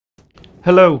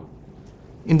Hello.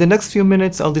 In the next few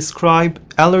minutes I'll describe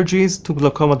allergies to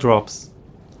glaucoma drops.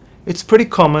 It's pretty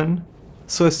common,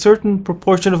 so a certain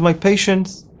proportion of my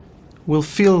patients will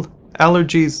feel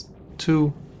allergies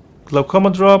to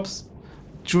glaucoma drops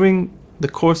during the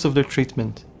course of their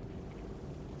treatment.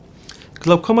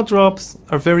 Glaucoma drops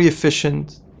are very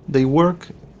efficient. They work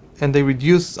and they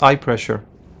reduce eye pressure.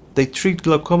 They treat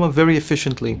glaucoma very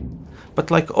efficiently. But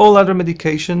like all other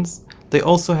medications, they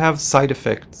also have side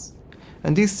effects.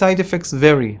 And these side effects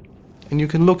vary. And you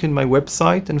can look in my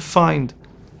website and find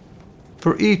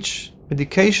for each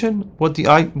medication what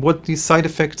these side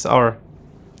effects are.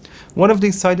 One of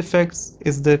these side effects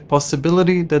is the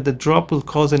possibility that the drop will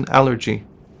cause an allergy.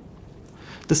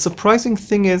 The surprising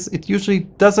thing is it usually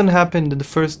doesn't happen in the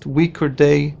first week or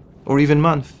day or even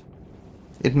month.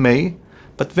 It may,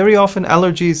 but very often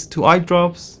allergies to eye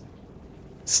drops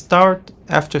start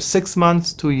after 6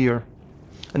 months to a year.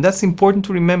 And that's important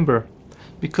to remember,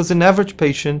 because an average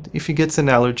patient, if he gets an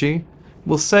allergy,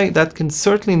 will say that can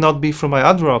certainly not be from my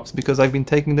eye drops because I've been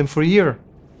taking them for a year.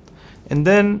 And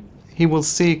then he will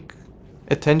seek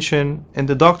attention, and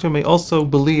the doctor may also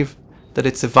believe that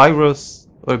it's a virus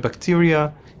or a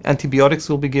bacteria. Antibiotics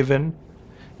will be given,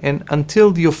 and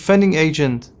until the offending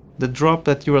agent, the drop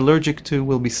that you're allergic to,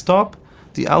 will be stopped,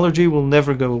 the allergy will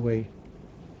never go away.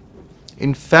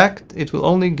 In fact, it will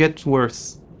only get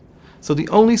worse. So the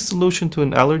only solution to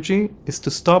an allergy is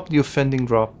to stop the offending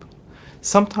drop.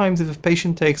 Sometimes if a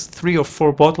patient takes 3 or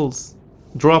 4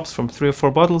 drops from 3 or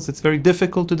 4 bottles, it's very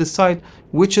difficult to decide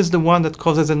which is the one that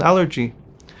causes an allergy.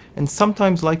 And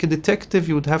sometimes, like a detective,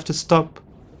 you would have to stop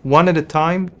one at a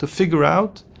time to figure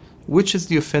out which is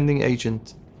the offending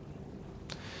agent.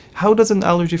 How does an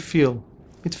allergy feel?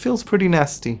 It feels pretty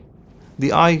nasty.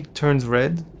 The eye turns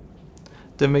red.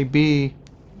 There may be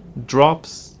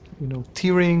drops,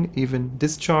 tearing, even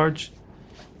discharge,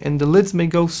 and the lids may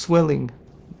go swelling.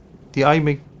 The eye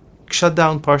may shut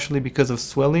down partially because of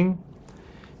swelling,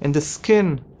 and the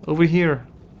skin over here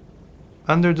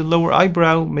under the lower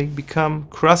eyebrow may become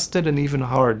crusted and even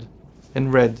hard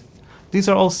and red. These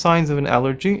are all signs of an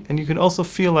allergy, and you can also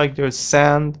feel like there's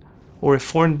sand or a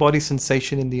foreign body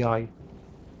sensation in the eye.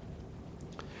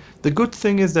 The good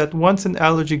thing is that once an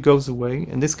allergy goes away,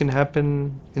 and this can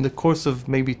happen in the course of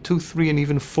maybe 2, 3, and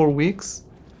even 4 weeks,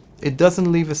 it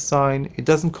doesn't leave a sign, it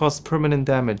doesn't cause permanent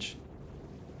damage.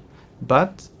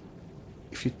 But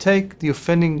if you take the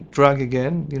offending drug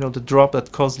again, the drop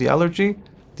that caused the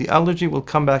allergy will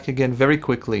come back again very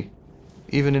quickly,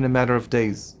 even in a matter of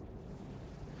days.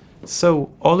 So,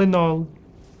 all in all,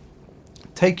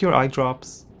 take your eye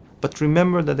drops, but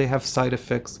remember that they have side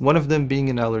effects, one of them being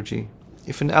an allergy.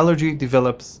 If an allergy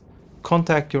develops,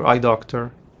 contact your eye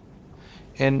doctor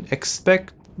and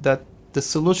expect that the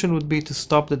solution would be to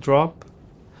stop the drop,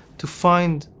 to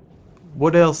find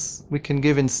what else we can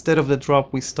give instead of the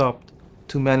drop we stopped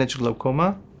to manage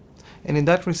glaucoma. And in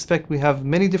that respect, we have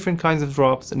many different kinds of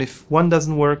drops, and if one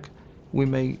doesn't work, we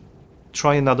may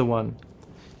try another one.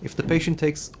 If the patient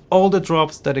takes all the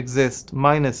drops that exist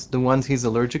minus the ones he's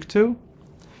allergic to,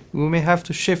 we may have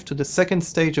to shift to the second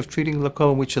stage of treating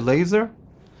glaucoma, which is laser.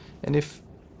 And if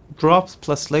drops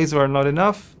plus laser are not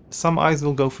enough, some eyes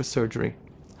will go for surgery.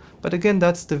 But again,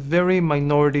 that's the very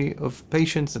minority of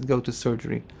patients that go to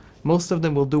surgery. Most of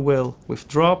them will do well with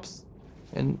drops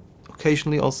and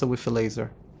occasionally also with a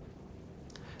laser.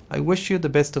 I wish you the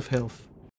best of health.